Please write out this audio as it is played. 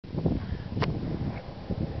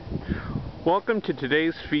Welcome to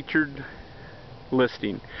today's featured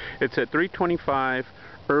listing. It's at 325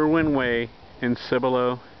 Irwin Way in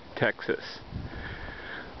Cibolo, Texas.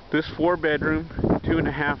 This 4-bedroom,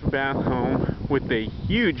 2.5 bath home with a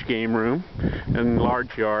huge game room and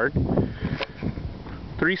large yard,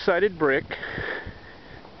 3-sided brick,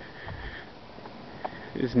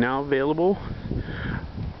 is now available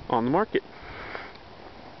on the market.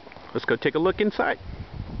 Let's go take a look inside.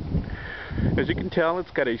 As you can tell,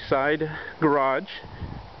 it's got a side garage,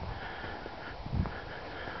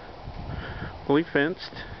 fully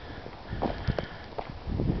fenced.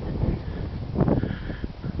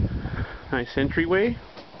 Nice entryway.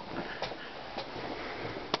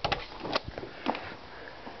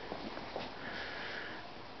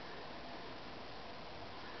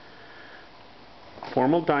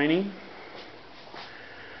 Formal dining.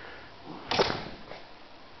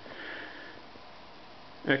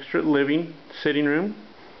 Extra living sitting room.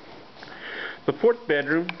 The 4th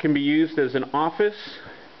bedroom can be used as an office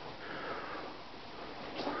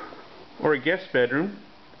or a guest bedroom.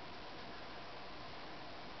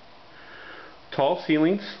 Tall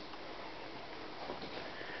ceilings.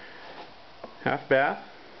 Half bath.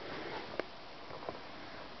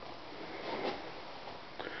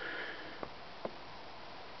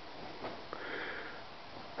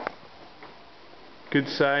 Good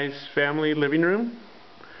size family living room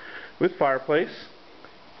with fireplace.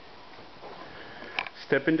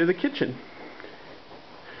 Step into the kitchen.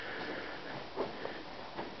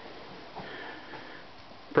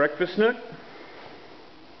 Breakfast nook.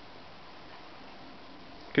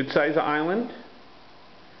 Good size island.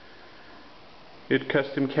 Good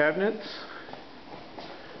custom cabinets.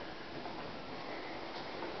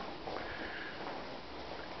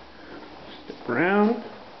 Step around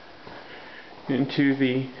into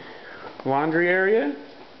the laundry area.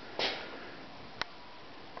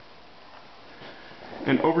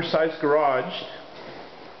 An oversized garage.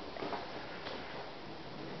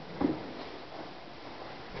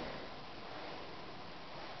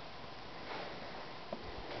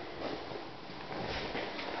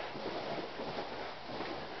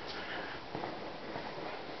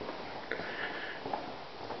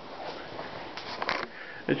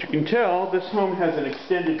 As you can tell, this home has an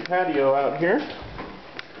extended patio out here.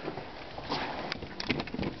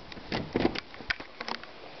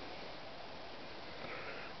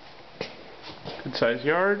 Good size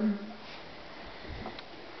yard.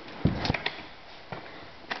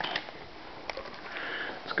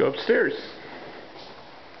 Let's go upstairs.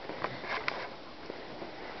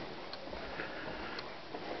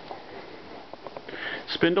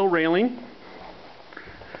 Spindle railing.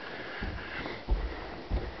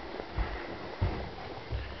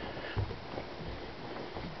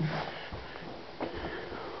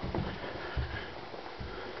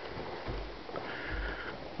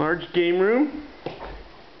 Large game room.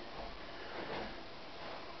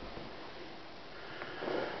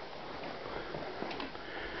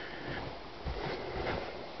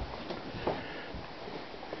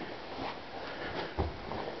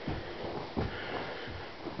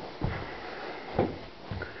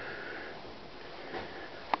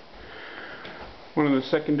 One of the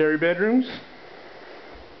secondary bedrooms.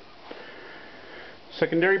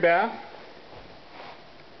 Secondary bath.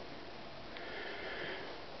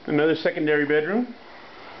 Another secondary bedroom.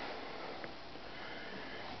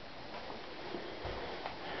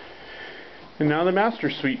 And now the master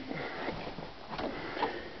suite.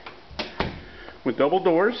 With double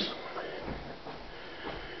doors.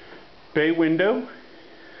 Bay window.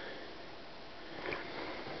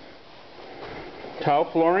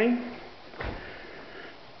 Tile flooring.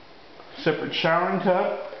 Separate showering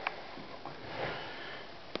tub.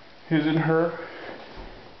 His and her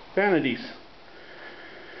vanities.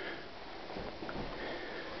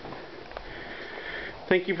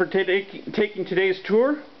 Thank you for taking today's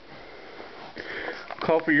tour.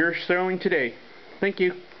 Call for your showing today. Thank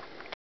you.